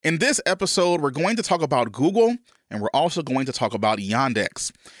In this episode, we're going to talk about Google and we're also going to talk about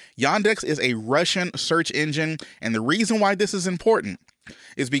Yandex. Yandex is a Russian search engine, and the reason why this is important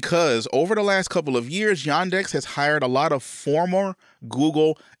is because over the last couple of years, Yandex has hired a lot of former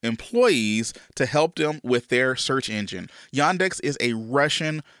Google employees to help them with their search engine. Yandex is a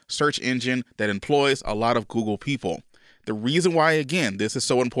Russian search engine that employs a lot of Google people. The reason why, again, this is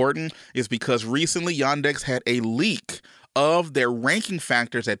so important is because recently Yandex had a leak of their ranking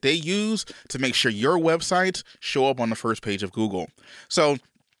factors that they use to make sure your websites show up on the first page of Google. So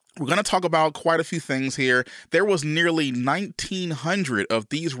we're going to talk about quite a few things here. There was nearly 1,900 of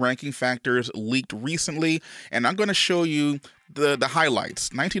these ranking factors leaked recently, and I'm going to show you the highlights.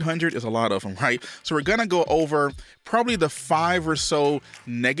 1,900 is a lot of them, right? So we're going to go over probably the 5 or so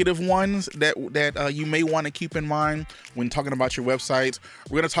negative ones that you may want to keep in mind when talking about your websites.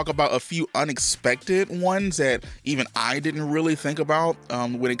 We're going to talk about a few unexpected ones that even I didn't really think about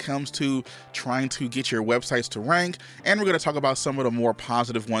when it comes to trying to get your websites to rank. And we're going to talk about some of the more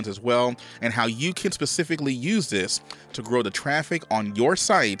positive ones as well, and how you can specifically use this to grow the traffic on your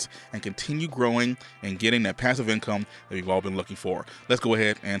site and continue growing and getting that passive income that we've all been looking for. Let's go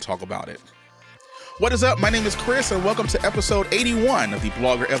ahead and talk about it. What is up? My name is Chris, and welcome to episode 81 of the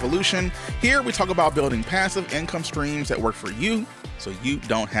Blogger Evolution. Here we talk about building passive income streams that work for you so you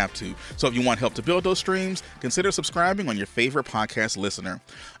don't have to. So if you want help to build those streams, consider subscribing on your favorite podcast listener.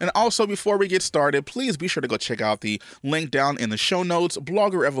 And also, before we get started, please be sure to go check out the link down in the show notes,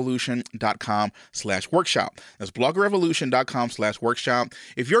 bloggerevolution.com/workshop. That's bloggerevolution.com/workshop.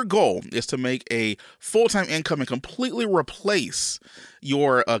 If your goal is to make a full-time income and completely replace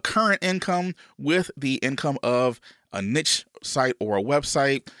your current income with the income of a niche site or a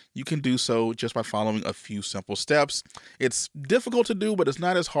website, you can do so just by following a few simple steps. It's difficult to do, but it's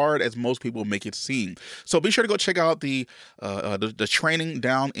not as hard as most people make it seem. So be sure to go check out the training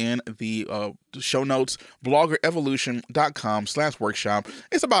down in the show notes, bloggerevolution.com/workshop.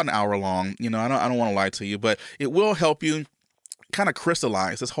 It's about an hour long. I don't want to lie to you, but it will help you kind of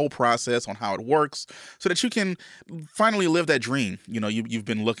crystallize this whole process on how it works so that you can finally live that dream you've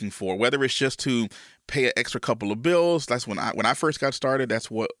been looking for, whether it's just to pay an extra couple of bills. That's when I first got started.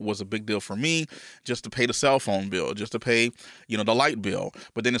 That's what was a big deal for me, just to pay the cell phone bill, just to pay the light bill.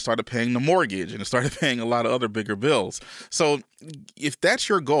 But then it started paying the mortgage and it started paying a lot of other bigger bills. So if that's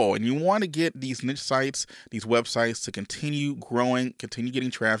your goal and you want to get these niche sites, these websites to continue growing, continue getting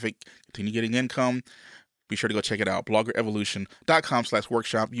traffic, continue getting income, be sure to go check it out,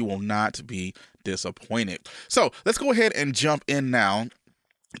 bloggerevolution.com/workshop. You will not be disappointed. So let's go ahead and jump in now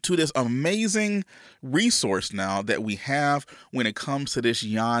to this amazing resource now that we have when it comes to this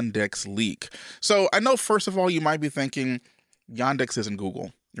Yandex leak. So I know, first of all, you might be thinking, Yandex isn't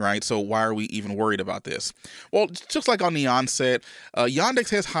Google, right? So why are we even worried about this? Well, just like on the onset, Yandex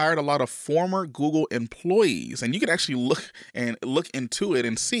has hired a lot of former Google employees, and you can actually look into it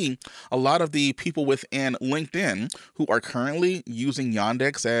and see a lot of the people within LinkedIn who are currently using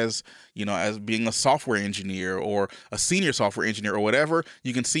Yandex as being a software engineer or a senior software engineer or whatever.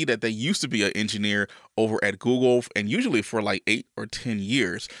 You can see that they used to be an engineer over at Google, and usually for like 8 or 10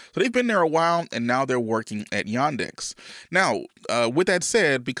 years. So they've been there a while, and now they're working at Yandex. Now, with that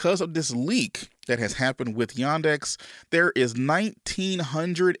said, because of this leak that has happened with Yandex, there is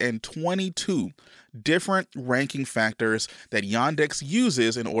 1,922 different ranking factors that Yandex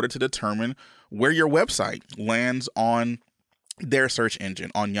uses in order to determine where your website lands on their search engine,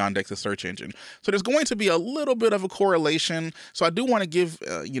 on Yandex's search engine. So there's going to be a little bit of a correlation. So I do want to give,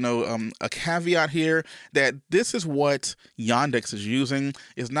 a caveat here that this is what Yandex is using.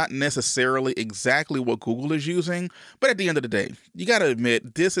 Is not necessarily exactly what Google is using. But at the end of the day, you got to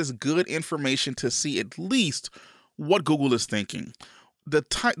admit, this is good information to see at least what Google is thinking. The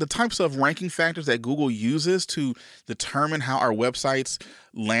types of ranking factors that Google uses to determine how our websites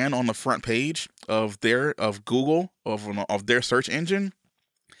land on the front page of Google, of their search engine,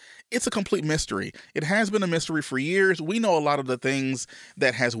 it's a complete mystery. It has been a mystery for years. We know a lot of the things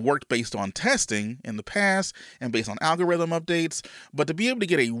that has worked based on testing in the past and based on algorithm updates, but to be able to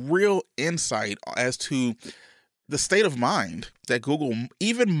get a real insight as to the state of mind that Google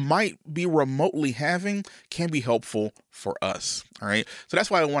even might be remotely having can be helpful for us. All right. So that's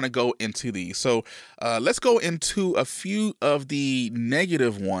why I want to go into these. So let's go into a few of the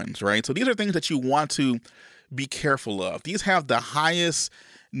negative ones, right? So these are things that you want to be careful of. These have the highest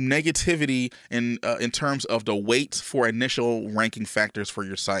negativity in terms of the weight for initial ranking factors for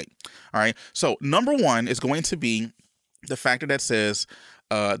your site. All right. So number one is going to be the factor that says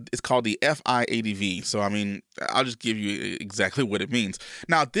It's called the FIADV. So, I mean, I'll just give you exactly what it means.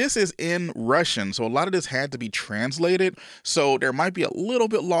 Now, this is in Russian, so a lot of this had to be translated. So there might be a little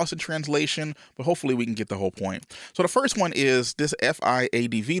bit lost in translation, but hopefully we can get the whole point. So the first one is this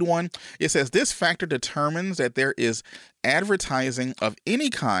FIADV one. It says this factor determines that there is advertising of any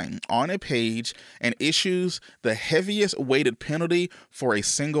kind on a page and issues the heaviest weighted penalty for a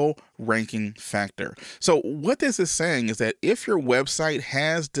single ranking factor. So what this is saying is that if your website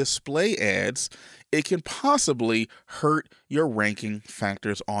has display ads, it can possibly hurt your ranking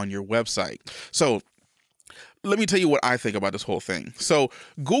factors on your website. So let me tell you what I think about this whole thing. So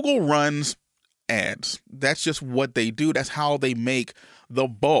Google runs ads. That's just what they do. That's how they make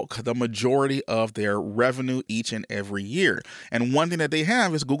the majority of their revenue each and every year. And one thing that they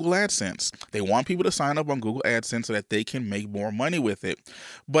have is Google AdSense. They want people to sign up on Google AdSense so that they can make more money with it.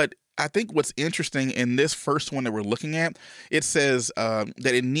 But I think what's interesting in this first one that we're looking at, it says that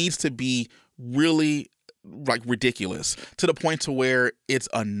it needs to be really like ridiculous to the point to where it's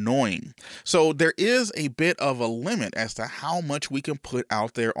annoying. So there is a bit of a limit as to how much we can put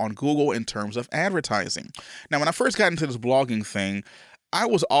out there on Google in terms of advertising. Now, when I first got into this blogging thing, I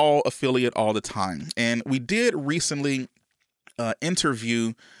was all affiliate all the time. And we did recently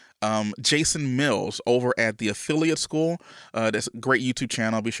interview Jason Mills over at the Affiliate School. That's a great YouTube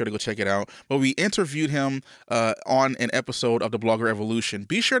channel. Be sure to go check it out. But we interviewed him on an episode of the Blogger Evolution.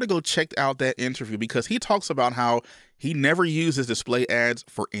 Be sure to go check out that interview because he talks about how he never uses display ads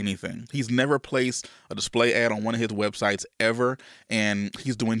for anything. He's never placed a display ad on one of his websites ever, and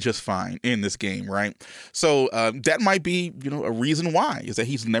he's doing just fine in this game, right? So that might be, a reason why, is that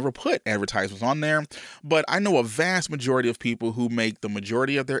he's never put advertisements on there. But I know a vast majority of people who make the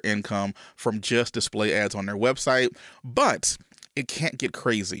majority of their income from just display ads on their website, but it can't get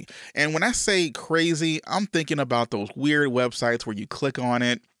crazy. And when I say crazy, I'm thinking about those weird websites where you click on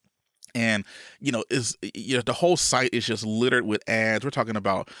it and, the whole site is just littered with ads. We're talking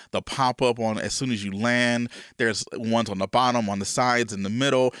about the pop-up on as soon as you land. There's ones on the bottom, on the sides, in the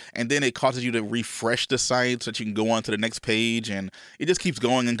middle, and then it causes you to refresh the site so that you can go on to the next page, and it just keeps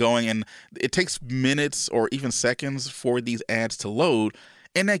going and going, and it takes minutes or even seconds for these ads to load.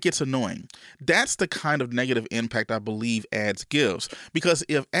 And that gets annoying. That's the kind of negative impact I believe ads gives. Because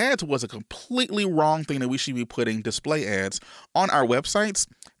if ads was a completely wrong thing that we should be putting display ads on our websites,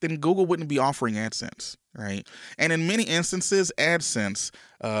 then Google wouldn't be offering AdSense, right? And in many instances, AdSense,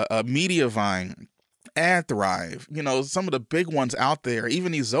 Mediavine, AdThrive, some of the big ones out there,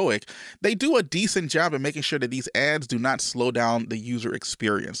 even Ezoic, they do a decent job at making sure that these ads do not slow down the user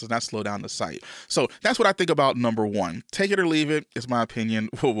experience, does not slow down the site. So that's what I think about number one. Take it or leave it, is my opinion.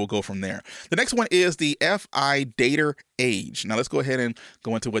 We'll go from there. The next one is the FIDater age. Now let's go ahead and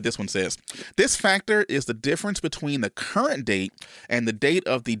go into what this one says. This factor is the difference between the current date and the date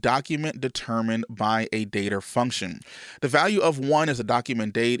of the document determined by a dater function. The value of 1 as a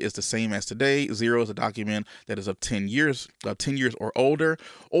document date is the same as today. 0 is a document that is of 10 years or older.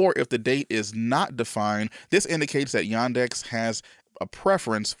 Or if the date is not defined, this indicates that Yandex has a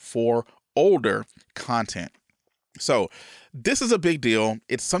preference for older content. So this is a big deal.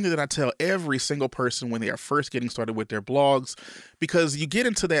 It's something that I tell every single person when they are first getting started with their blogs, because you get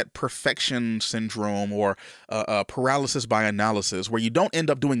into that perfection syndrome or paralysis by analysis where you don't end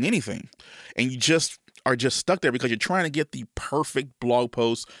up doing anything and you just are stuck there because you're trying to get the perfect blog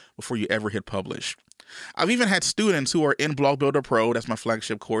post before you ever hit publish. I've even had students who are in Blog Builder Pro. That's my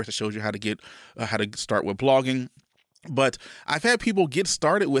flagship course that shows you how to start with blogging. But I've had people get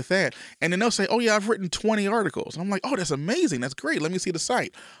started with that, and then they'll say, oh, yeah, I've written 20 articles. I'm like, oh, that's amazing. That's great. Let me see the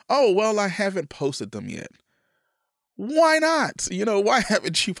site. Oh, well, I haven't posted them yet. Why not? Why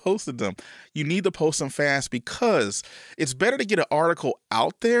haven't you posted them? You need to post them fast because it's better to get an article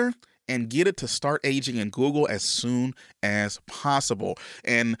out there and get it to start aging in Google as soon as possible.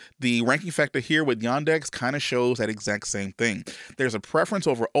 And the ranking factor here with Yandex kind of shows that exact same thing. There's a preference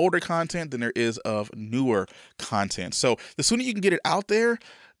over older content than there is of newer content. So the sooner you can get it out there,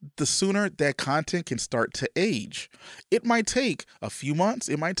 the sooner that content can start to age. It might take a few months.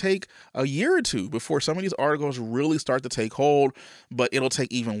 It might take a year or two before some of these articles really start to take hold, but it'll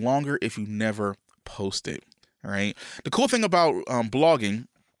take even longer if you never post it. All right. The cool thing about blogging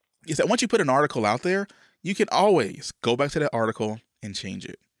is that once you put an article out there, you can always go back to that article and change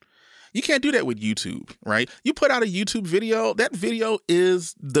it. You can't do that with YouTube, right? You put out a YouTube video, that video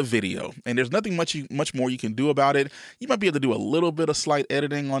is the video, and there's nothing much more you can do about it. You might be able to do a little bit of slight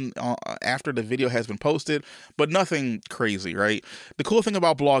editing on after the video has been posted, but nothing crazy, right? The cool thing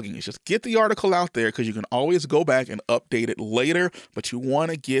about blogging is just get the article out there because you can always go back and update it later, but you want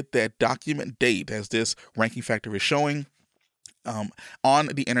to get that document date, as this ranking factor is showing, on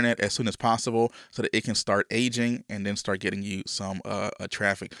the internet as soon as possible so that it can start aging and then start getting you some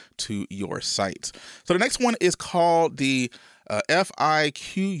traffic to your site. So the next one is called the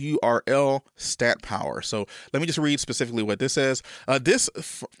FIQURL stat power. So let me just read specifically what this says. This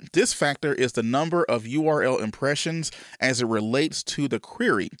factor is the number of URL impressions as it relates to the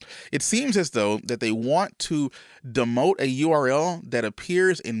query. It seems as though that they want to demote a URL that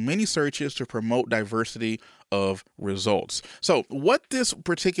appears in many searches to promote diversity of results. So what this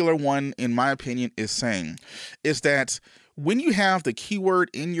particular one, in my opinion, is saying is that when you have the keyword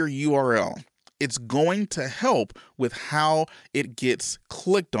in your URL, it's going to help with how it gets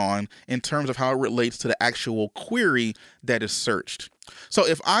clicked on in terms of how it relates to the actual query that is searched. So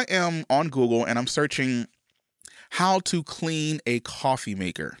if I am on Google and I'm searching how to clean a coffee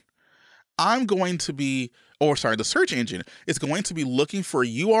maker, the search engine is going to be looking for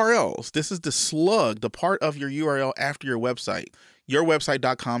URLs. This is the slug, the part of your URL after your website,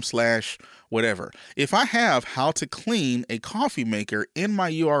 yourwebsite.com/whatever. If I have how to clean a coffee maker in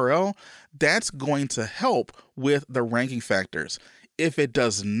my URL, that's going to help with the ranking factors. If it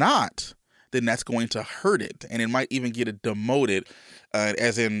does not, then that's going to hurt it, and it might even get it demoted,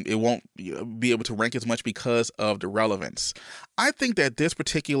 as in it won't be able to rank as much because of the relevance. I think that this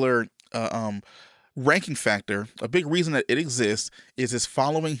particular ranking factor, a big reason that it exists, is it's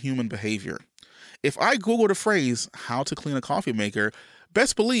following human behavior. If I Google the phrase how to clean a coffee maker,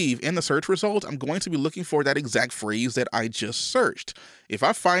 best believe in the search results, I'm going to be looking for that exact phrase that I just searched. If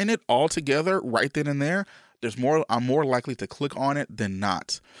I find it all together right then and there, I'm more likely to click on it than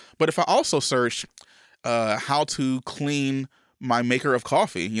not. But if I also search how to clean my maker of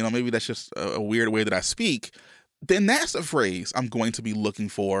coffee, maybe that's just a weird way that I speak, then that's a phrase I'm going to be looking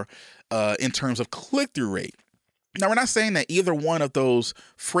for in terms of click-through rate. Now, we're not saying that either one of those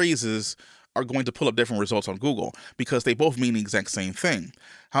phrases are going to pull up different results on Google because they both mean the exact same thing.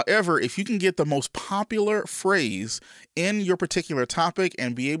 However, if you can get the most popular phrase in your particular topic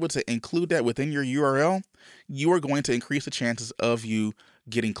and be able to include that within your URL, you are going to increase the chances of you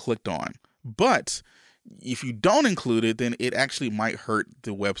getting clicked on. But if you don't include it, then it actually might hurt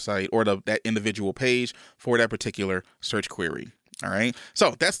the website or that individual page for that particular search query. All right.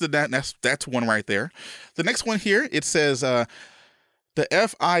 So that's one right there. The next one here, it says the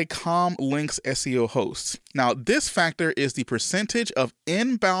FICOM links SEO hosts. Now, this factor is the percentage of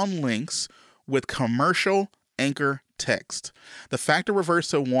inbound links with commercial anchor text. The factor reverts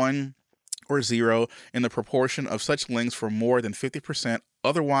to 1 or 0 in the proportion of such links for more than 50%.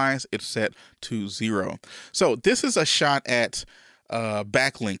 Otherwise, it's set to 0. So this is a shot at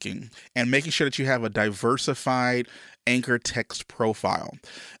backlinking and making sure that you have a diversified anchor text profile.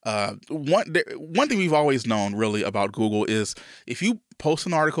 One thing we've always known really about Google is if you post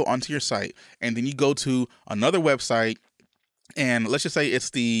an article onto your site and then you go to another website, and let's just say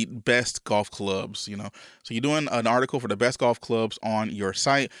it's the best golf clubs, so you're doing an article for the best golf clubs on your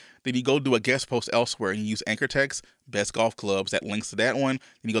site, then you go do a guest post elsewhere and you use anchor text, best golf clubs, that links to that one,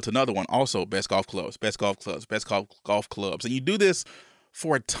 then you go to another one, also best golf clubs, best golf clubs, best golf clubs, and you do this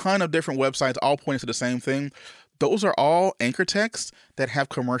for a ton of different websites, all pointing to the same thing. Those are all anchor texts that have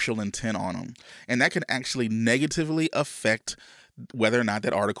commercial intent on them, and that can actually negatively affect whether or not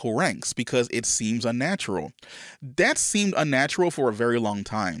that article ranks because it seems unnatural. That seemed unnatural for a very long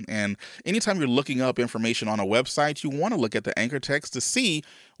time. And anytime you're looking up information on a website, you want to look at the anchor text to see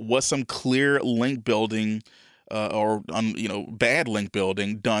what some clear link building or bad link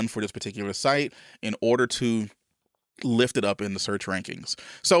building done for this particular site in order to lift it up in the search rankings.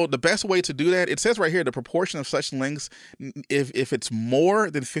 So the best way to do that, it says right here, the proportion of such links, if it's more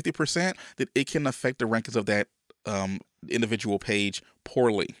than 50%, that it can affect the rankings of that individual page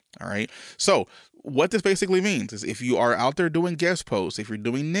poorly. All right. So what this basically means is if you are out there doing guest posts, if you're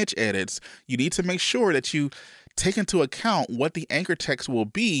doing niche edits, you need to make sure that you take into account what the anchor text will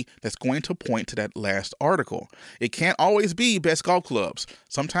be that's going to point to that last article. It can't always be best golf clubs.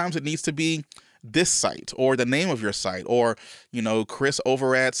 Sometimes it needs to be this site or the name of your site or, Chris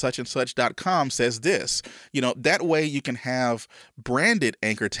over at suchandsuch.com says this. That way you can have branded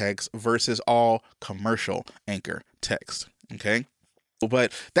anchor text versus all commercial anchor text. Okay.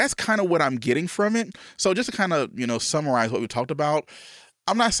 But that's kind of what I'm getting from it. So just to kind of, summarize what we talked about,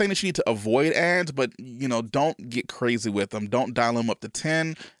 I'm not saying that you need to avoid ads, but, don't get crazy with them. Don't dial them up to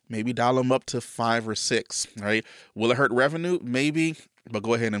 10, maybe dial them up to 5 or 6, right? Will it hurt revenue? Maybe, but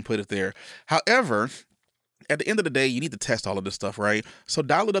go ahead and put it there. However, at the end of the day, you need to test all of this stuff, right? So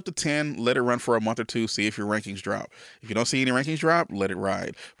dial it up to 10, let it run for a month or two, see if your rankings drop. If you don't see any rankings drop, let it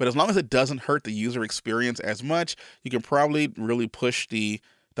ride. But as long as it doesn't hurt the user experience as much, you can probably really push the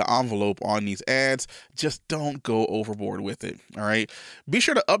the envelope on these ads. Just don't go overboard with it. All right. Be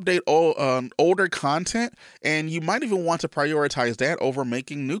sure to update older content, and you might even want to prioritize that over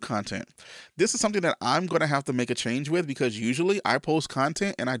making new content. This is something that I'm going to have to make a change with, because usually I post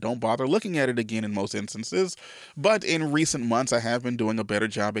content and I don't bother looking at it again in most instances. But in recent months, I have been doing a better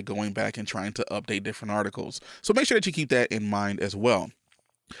job at going back and trying to update different articles. So make sure that you keep that in mind as well.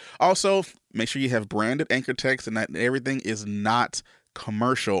 Also, make sure you have branded anchor text and that everything is not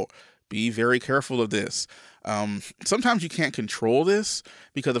commercial. Be very careful of this. Sometimes you can't control this,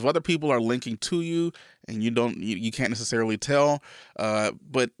 because if other people are linking to you and you can't necessarily tell,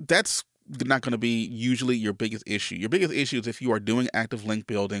 but that's not going to be usually your biggest issue. Your biggest issue is if you are doing active link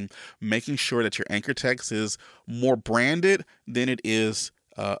building, making sure that your anchor text is more branded than it is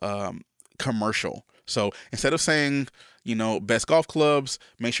commercial. So instead of saying, best golf clubs,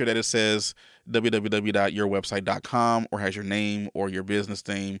 make sure that it says www.yourwebsite.com, or has your name or your business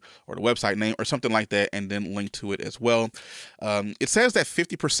name or the website name or something like that, and then link to it as well. It says that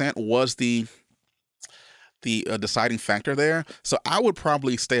 50% was the deciding factor there. So I would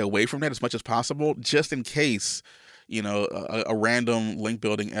probably stay away from that as much as possible, just in case a random link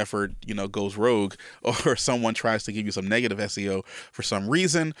building effort, goes rogue, or someone tries to give you some negative SEO for some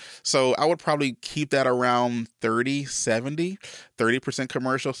reason. So I would probably keep that around 30%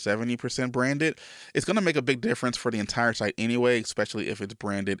 commercial, 70% branded. It's going to make a big difference for the entire site anyway, especially if it's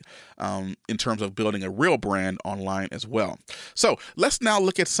branded in terms of building a real brand online as well. So let's now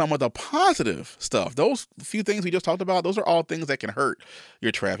look at some of the positive stuff. Those few things we just talked about, those are all things that can hurt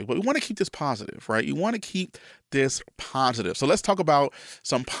your traffic, but we want to keep this positive, right? You want to keep this positive. So let's talk about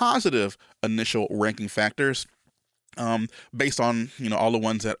some positive initial ranking factors based on all the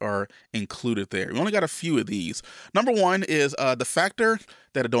ones that are included there. We only got a few of these. Number one is the factor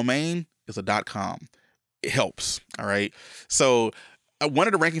that a domain is a .com. It helps. All right. So one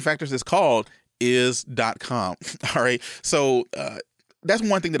of the ranking factors is called is .com. All right. So that's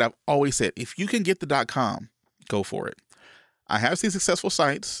one thing that I've always said. If you can get the .com, go for it. I have seen successful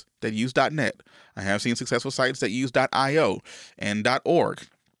sites that use .net. I have seen successful sites that use .io and .org.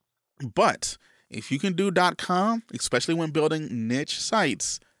 But if you can do .com, especially when building niche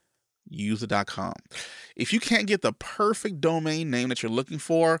sites, use the .com. If you can't get the perfect domain name that you're looking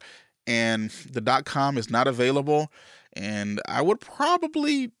for and the .com is not available, and I would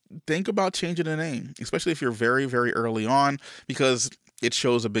probably think about changing the name, especially if you're very, very early on, because it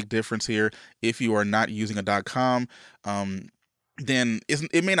shows a big difference here. If you are not using a .com, then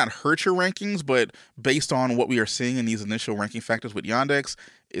it may not hurt your rankings, but based on what we are seeing in these initial ranking factors with Yandex,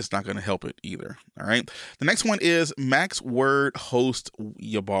 it's not going to help it either. All right. The next one is max word host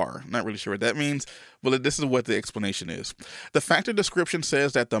yabar. Not really sure what that means, but this is what the explanation is. The factor description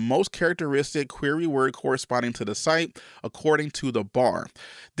says that the most characteristic query word corresponding to the site according to the bar.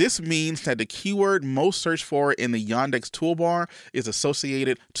 This means that the keyword most searched for in the Yandex toolbar is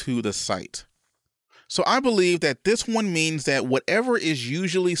associated to the site. So I believe that this one means that whatever is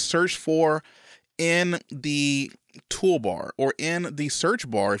usually searched for in the toolbar or in the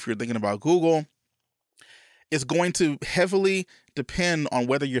search bar, if you're thinking about Google, is going to heavily depend on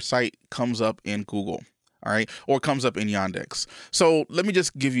whether your site comes up in Google, all right, or comes up in Yandex. So let me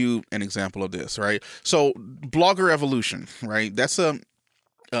just give you an example of this, right? So Blogger Evolution, right? That's when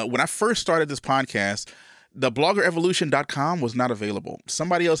I first started this podcast, the bloggerevolution.com was not available.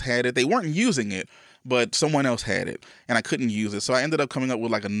 Somebody else had it. They weren't using it, but someone else had it, and I couldn't use it. So I ended up coming up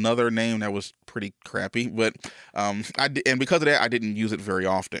with like another name that was pretty crappy, but and because of that, I didn't use it very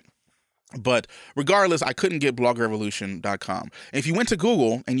often. But regardless, I couldn't get bloggerevolution.com. And if you went to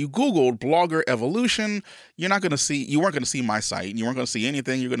Google and you Googled Blogger Evolution, you weren't going to see my site. You weren't going to see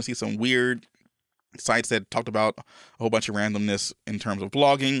anything. You're going to see some weird sites that talked about a whole bunch of randomness in terms of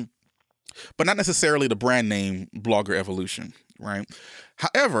blogging, but not necessarily the brand name Blogger Evolution, right?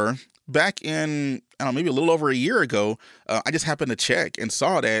 However, back in, maybe a little over a year ago, I just happened to check and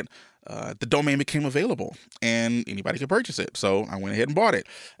saw that the domain became available and anybody could purchase it. So I went ahead and bought it.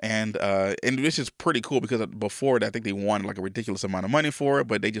 And this is pretty cool because before that, I think they wanted like a ridiculous amount of money for it,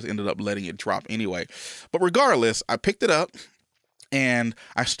 but they just ended up letting it drop anyway. But regardless, I picked it up and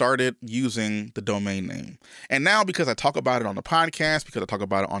I started using the domain name. And now, because I talk about it on the podcast, because I talk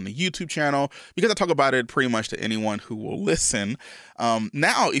about it on the YouTube channel, because I talk about it pretty much to anyone who will listen,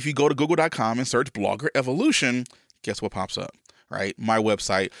 now if you go to google.com and search Blogger Evolution, guess what pops up? Right? My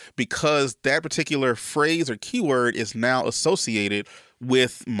website, because that particular phrase or keyword is now associated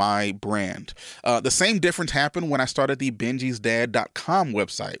with my brand. The same difference happened when I started the benjisdad.com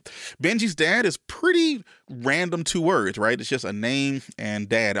website. Benji's Dad is pretty random 2 words, right? It's just a name and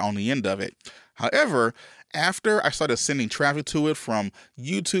dad on the end of it. However, After I started sending traffic to it from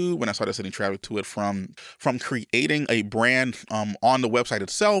YouTube, when I started sending traffic to it from creating a brand on the website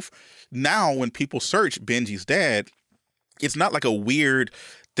itself, now when people search Benji's dad, it's not like a weird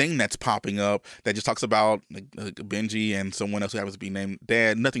thing that's popping up that just talks about Benji and someone else who happens to be named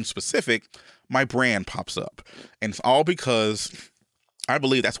Dad, nothing specific. My brand pops up. And it's all because I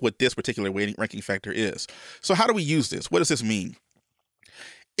believe that's what this particular ranking factor is. So how do we use this? What does this mean?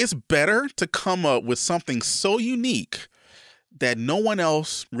 It's better to come up with something so unique that no one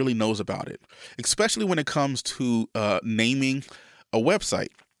else really knows about it, especially when it comes to naming a website.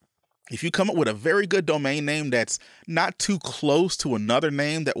 If you come up with a very good domain name that's not too close to another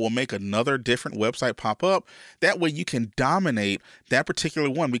name that will make another different website pop up, that way you can dominate that particular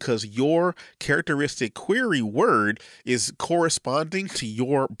one because your characteristic query word is corresponding to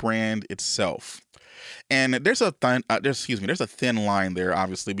your brand itself. And there's a thin line there,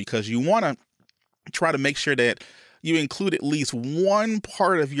 obviously, because you want to try to make sure that you include at least one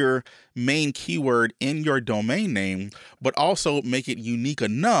part of your main keyword in your domain name, but also make it unique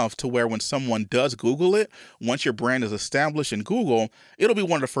enough to where when someone does Google it, once your brand is established in Google, it'll be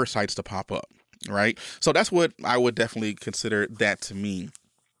one of the first sites to pop up, right? So that's what I would definitely consider that to mean.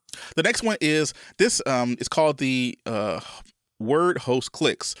 The next one is this. It's called the word host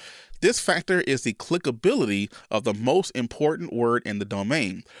clicks. This factor is the clickability of the most important word in the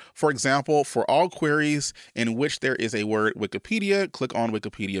domain. For example, for all queries in which there is a word Wikipedia, click on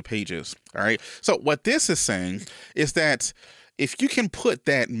Wikipedia pages. All right. So what this is saying is that if you can put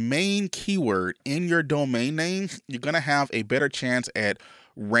that main keyword in your domain name, you're going to have a better chance at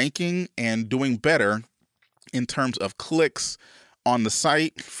ranking and doing better in terms of clicks on the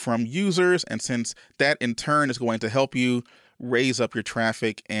site from users. And since that in turn is going to help you raise up your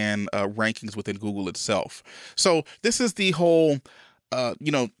traffic and rankings within Google itself. So this is the whole,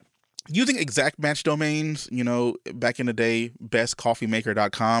 using exact match domains, back in the day,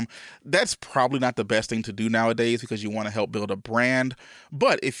 bestcoffeemaker.com, that's probably not the best thing to do nowadays because you want to help build a brand.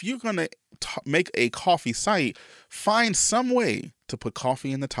 But if you're going to make a coffee site, find some way to put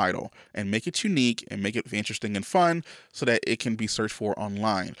coffee in the title and make it unique and make it interesting and fun so that it can be searched for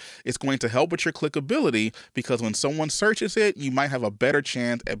online. It's going to help with your clickability because when someone searches it, you might have a better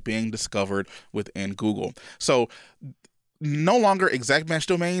chance at being discovered within Google. So no longer exact match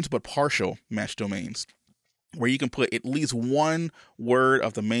domains, but partial match domains, where you can put at least one word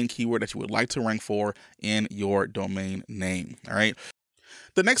of the main keyword that you would like to rank for in your domain name. All right.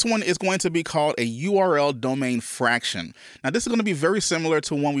 The next one is going to be called a URL domain fraction. Now, this is going to be very similar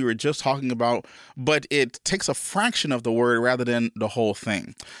to one we were just talking about, but it takes a fraction of the word rather than the whole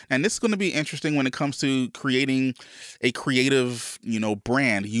thing. And this is going to be interesting when it comes to creating a creative,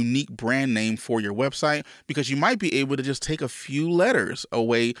 brand, unique brand name for your website, because you might be able to just take a few letters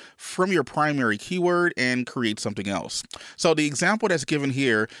away from your primary keyword and create something else. So the example that's given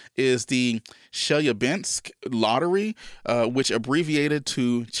here is the Chelyabinsk lottery, which abbreviated to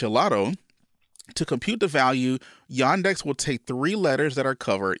Chelato. To compute the value, Yandex will take three letters that are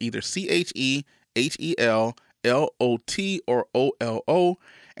covered, either CHE, HEL, LOT, or OLO,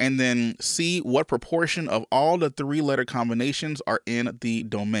 and then see what proportion of all the three-letter combinations are in the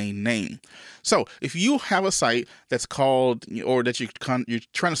domain name. So if you have a site that's called, or that you're trying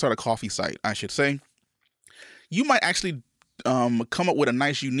to start a coffee site, I should say, you might actually come up with a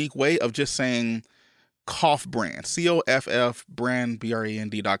nice, unique way of just saying Coff brand, COFF brand,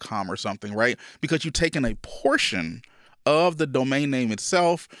 brand.com or something, right? Because you've taken a portion of the domain name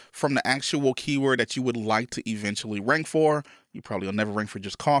itself from the actual keyword that you would like to eventually rank for. You probably will never rank for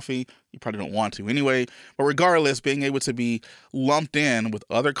just coffee. You probably don't want to anyway. But regardless, being able to be lumped in with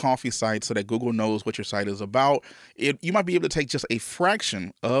other coffee sites so that Google knows what your site is about, you might be able to take just a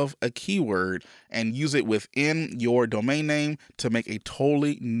fraction of a keyword and use it within your domain name to make a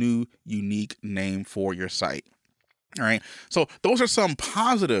totally new, unique name for your site. All right. So those are some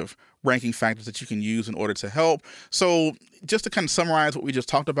positive ranking factors that you can use in order to help. So just to kind of summarize what we just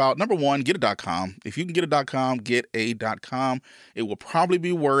talked about, number one, get a .com. If you can get a .com, get a .com. It will probably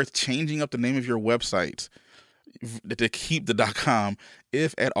be worth changing up the name of your website to keep the .com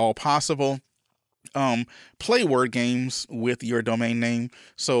if at all possible. Play word games with your domain name.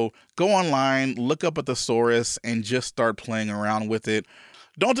 So go online, look up a thesaurus, and just start playing around with it.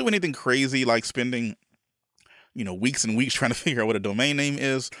 Don't do anything crazy like spending weeks and weeks trying to figure out what a domain name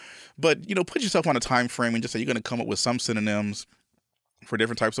is. But, put yourself on a time frame and just say you're going to come up with some synonyms for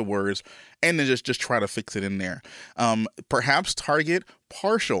different types of words and then just try to fix it in there. Perhaps target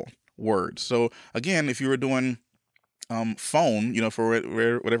partial words. So again, if you were doing phone, for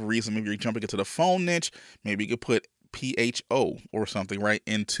whatever reason, maybe you're jumping into the phone niche, maybe you could put PHO or something right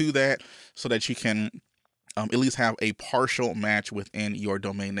into that so that you can at least have a partial match within your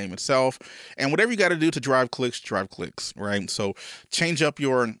domain name itself. And whatever you got to do to drive clicks, right? So change up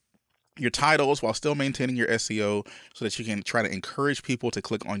your titles while still maintaining your SEO so that you can try to encourage people to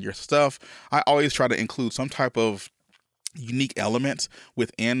click on your stuff. I always try to include some type of unique element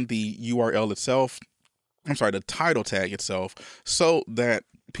within the URL itself. The title tag itself, so that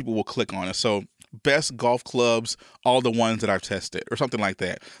people will click on it. So best golf clubs, all the ones that I've tested, or something like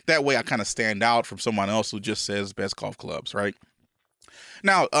that. That way I kind of stand out from someone else who just says best golf clubs, right?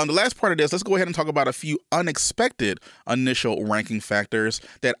 Now, the last part of this, let's go ahead and talk about a few unexpected initial ranking factors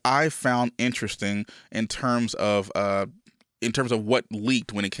that I found interesting in terms of what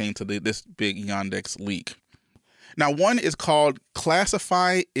leaked when it came to this big Yandex leak. Now, one is called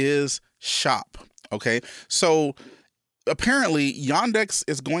classify is shop. Okay, so apparently Yandex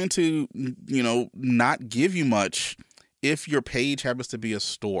is going to, not give you much if your page happens to be a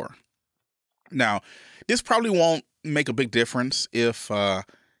store. Now, this probably won't make a big difference if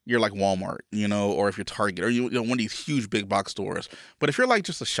you're like Walmart, or if you're Target, or one of these huge big box stores. But if you're like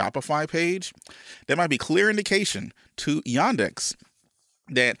just a Shopify page, that might be clear indication to Yandex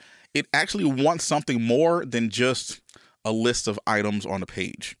that it actually wants something more than just a list of items on the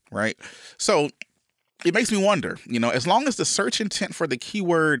page, right? So it makes me wonder, as long as the search intent for the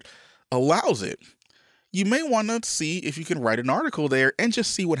keyword allows it, you may want to see if you can write an article there and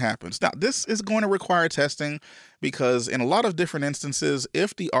just see what happens. Now, this is going to require testing because in a lot of different instances,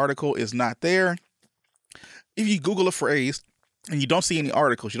 if the article is not there, if you Google a phrase and you don't see any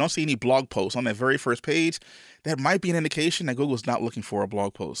articles, you don't see any blog posts on that very first page, that might be an indication that Google is not looking for a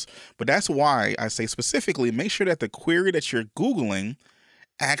blog post. But that's why I say specifically, make sure that the query that you're Googling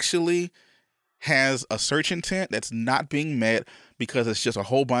actually has a search intent that's not being met because it's just a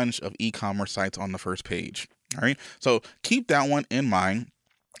whole bunch of e-commerce sites on the first page. All right. So keep that one in mind.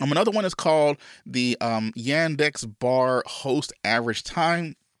 Another one is called the Yandex bar host average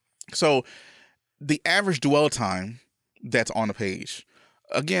time. So the average dwell time that's on the page.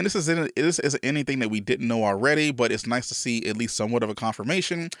 Again, this isn't anything that we didn't know already, but it's nice to see at least somewhat of a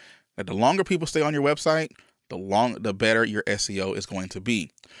confirmation that the longer people stay on your website, the better your SEO is going to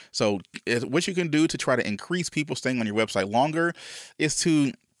be. So what you can do to try to increase people staying on your website longer is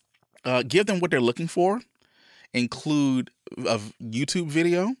to give them what they're looking for. Include a YouTube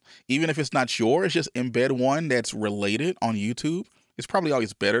video, even if it's not yours, just embed one that's related on YouTube. It's probably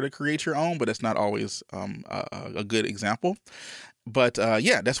always better to create your own, but it's not always a good example. But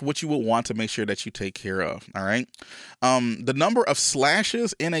that's what you would want to make sure that you take care of. All right. The number of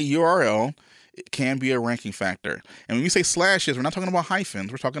slashes in a URL can be a ranking factor. And when we say slashes, we're not talking about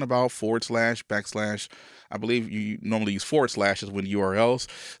hyphens. We're talking about / /. I believe you normally use / slashes with URLs.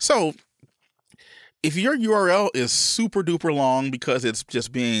 So if your URL is super duper long because it's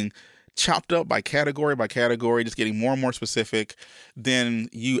just being chopped up by category, just getting more and more specific, then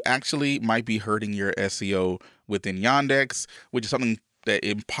you actually might be hurting your SEO within Yandex, which is something that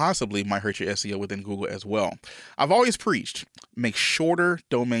it possibly might hurt your SEO within Google as well. I've always preached, make shorter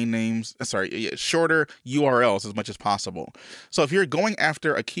shorter URLs as much as possible. So if you're going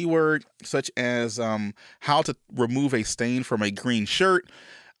after a keyword such as how to remove a stain from a green shirt,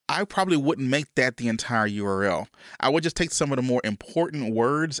 I probably wouldn't make that the entire URL. I would just take some of the more important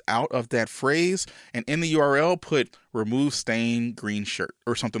words out of that phrase and in the URL put remove stain green shirt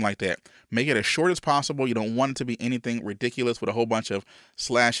or something like that. Make it as short as possible. You don't want it to be anything ridiculous with a whole bunch of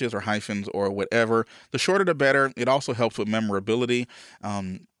slashes or hyphens or whatever. The shorter the better. It also helps with memorability.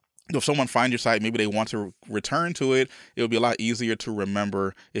 If someone finds your site, maybe they want to return to it, it'll be a lot easier to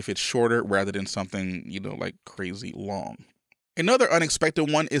remember if it's shorter rather than something, like crazy long. Another unexpected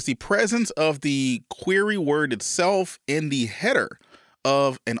one is the presence of the query word itself in the header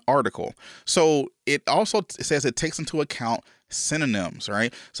of an article. So it also says it takes into account synonyms,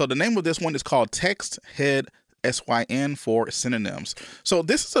 right? So the name of this one is called Text Head SYN for synonyms. So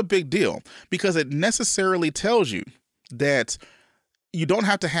this is a big deal because it necessarily tells you that you don't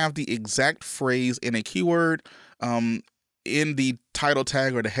have to have the exact phrase in a keyword in the title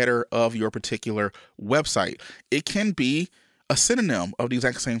tag or the header of your particular website. It can be a synonym of the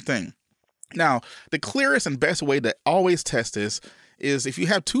exact same thing. Now, the clearest and best way to always test this is if you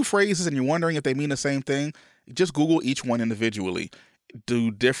have two phrases and you're wondering if they mean the same thing, just Google each one individually.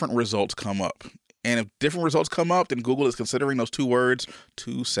 Do different results come up? And if different results come up, then Google is considering those two words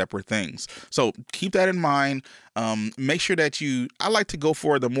two separate things. So keep that in mind. Make sure that I like to go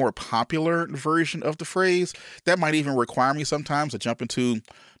for the more popular version of the phrase. That might even require me sometimes to jump into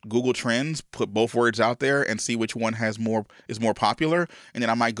Google Trends, put both words out there and see which one is more popular. And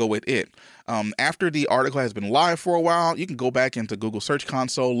then I might go with it. After the article has been live for a while, you can go back into Google Search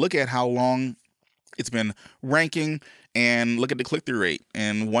Console, look at how long It's been ranking, and look at the click-through rate.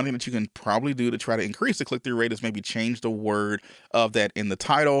 And one thing that you can probably do to try to increase the click-through rate is maybe change the word of that in the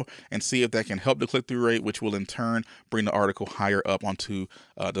title and see if that can help the click-through rate, which will in turn bring the article higher up onto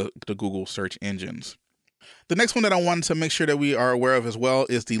the Google search engines. The next one that I wanted to make sure that we are aware of as well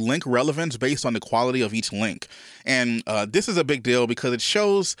is the link relevance based on the quality of each link. And this is a big deal because it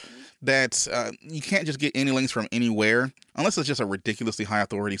shows that you can't just get any links from anywhere unless it's just a ridiculously high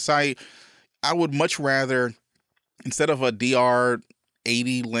authority site. I would much rather, instead of a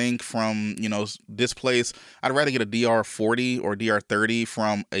DR80 link from, this place, I'd rather get a DR40 or DR30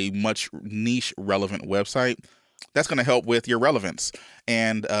 from a much niche relevant website. That's going to help with your relevance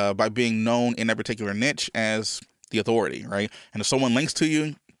and by being known in that particular niche as the authority, right? And if someone links to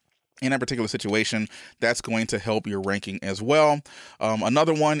you in that particular situation, that's going to help your ranking as well.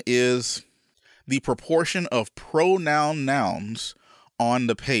 Another one is the proportion of pronoun nouns on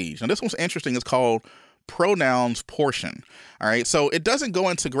the page. Now, this one's interesting. It's called pronouns portion. All right. So it doesn't go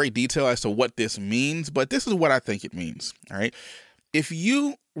into great detail as to what this means, but this is what I think it means. All right. If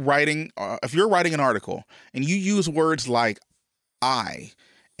you're writing an article and you use words like I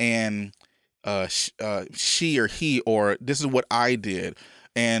and she or he, or this is what I did,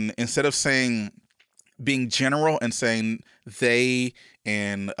 and instead of being general and saying they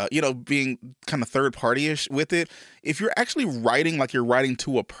and, being kind of third party-ish with it, if you're actually writing like you're writing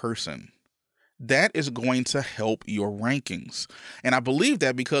to a person, that is going to help your rankings. And I believe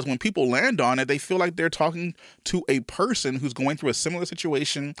that because when people land on it, they feel like they're talking to a person who's going through a similar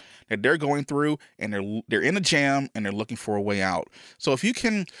situation that they're going through, and they're in a jam and they're looking for a way out. So if you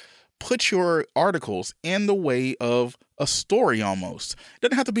can put your articles in the way of a story almost. It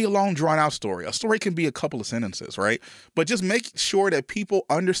doesn't have to be a long drawn out story. A story can be a couple of sentences, right? But just make sure that people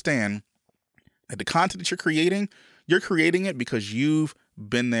understand that the content that you're creating it because you've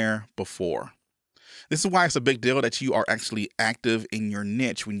been there before. This is why it's a big deal that you are actually active in your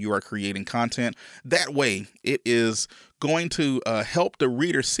niche when you are creating content. That way, it is going to help the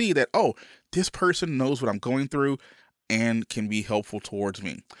reader see that, oh, this person knows what I'm going through and can be helpful towards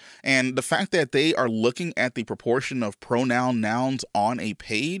me. And the fact that they are looking at the proportion of pronoun nouns on a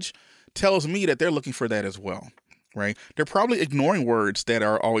page tells me that they're looking for that as well, right? They're probably ignoring words that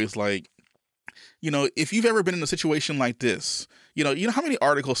are always like, if you've ever been in a situation like this, you know how many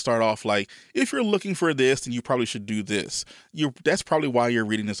articles start off like, if you're looking for this, then you probably should do this. That's probably why you're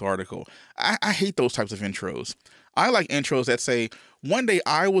reading this article. I hate those types of intros. I like intros that say, one day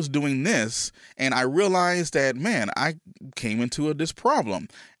I was doing this and I realized that, man, I came into this problem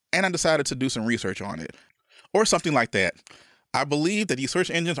and I decided to do some research on it or something like that. I believe that these search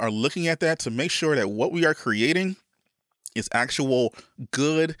engines are looking at that to make sure that what we are creating is actual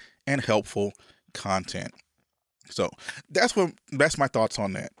good and helpful content. So that's my thoughts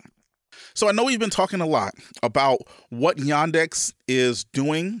on that. So I know we've been talking a lot about what Yandex is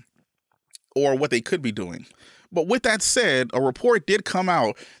doing or what they could be doing. But with that said, a report did come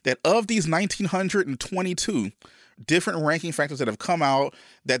out that of these 1,922 different ranking factors that have come out,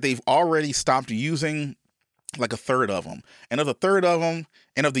 that they've already stopped using like a third of them. And of the third of them,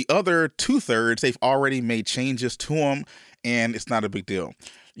 and of the other 2/3, they've already made changes to them, and it's not a big deal.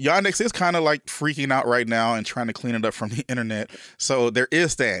 Yandex is kind of like freaking out right now and trying to clean it up from the internet. So there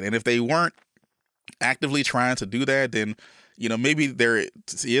is that. And if they weren't actively trying to do that, then maybe there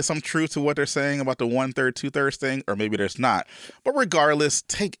is some truth to what they're saying about the 1/3, 2/3 thing, or maybe there's not. But regardless,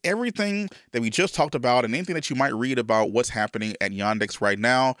 take everything that we just talked about and anything that you might read about what's happening at Yandex right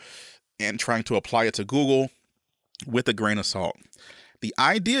now and trying to apply it to Google with a grain of salt. The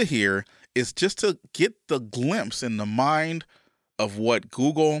idea here is just to get the glimpse in the mind of what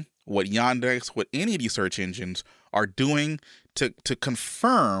Google, what Yandex, what any of these search engines are doing to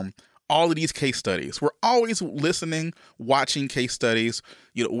confirm all of these case studies. We're always listening, watching case studies,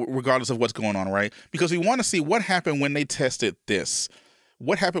 regardless of what's going on, right? Because we want to see what happened when they tested this,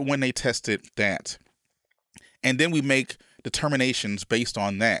 what happened when they tested that. And then we make determinations based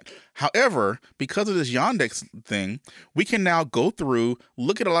on that. However, because of this Yandex thing, we can now go through,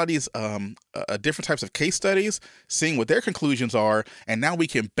 look at a lot of these different types of case studies, seeing what their conclusions are, and now we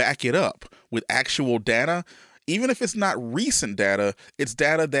can back it up with actual data. Even if it's not recent data, it's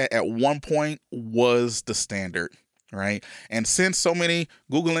data that at one point was the standard, right? And since so many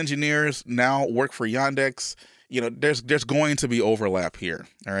Google engineers now work for Yandex, there's going to be overlap here,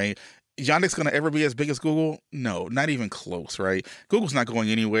 all right? Is Yandex going to ever be as big as Google? No, not even close, right? Google's not going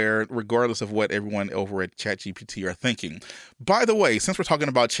anywhere, regardless of what everyone over at ChatGPT are thinking. By the way, since we're talking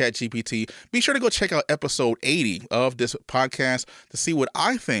about ChatGPT, be sure to go check out episode 80 of this podcast to see what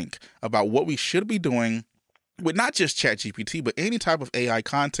I think about what we should be doing with not just ChatGPT, but any type of AI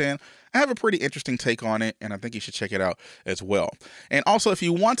content. I have a pretty interesting take on it, and I think you should check it out as well. And also, if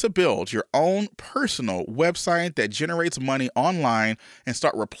you want to build your own personal website that generates money online and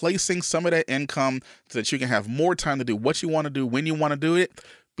start replacing some of that income so that you can have more time to do what you want to do when you want to do it,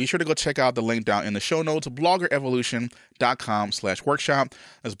 be sure to go check out the link down in the show notes, bloggerevolution.com/workshop.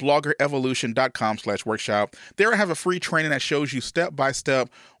 That's bloggerevolution.com/workshop. There I have a free training that shows you step by step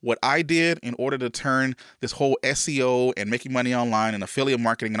what I did in order to turn this whole SEO and making money online and affiliate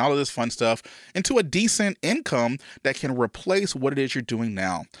marketing and all of this fun stuff into a decent income that can replace what it is you're doing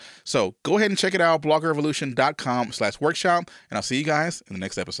now. So go ahead and check it out, bloggerevolution.com/workshop, and I'll see you guys in the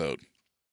next episode.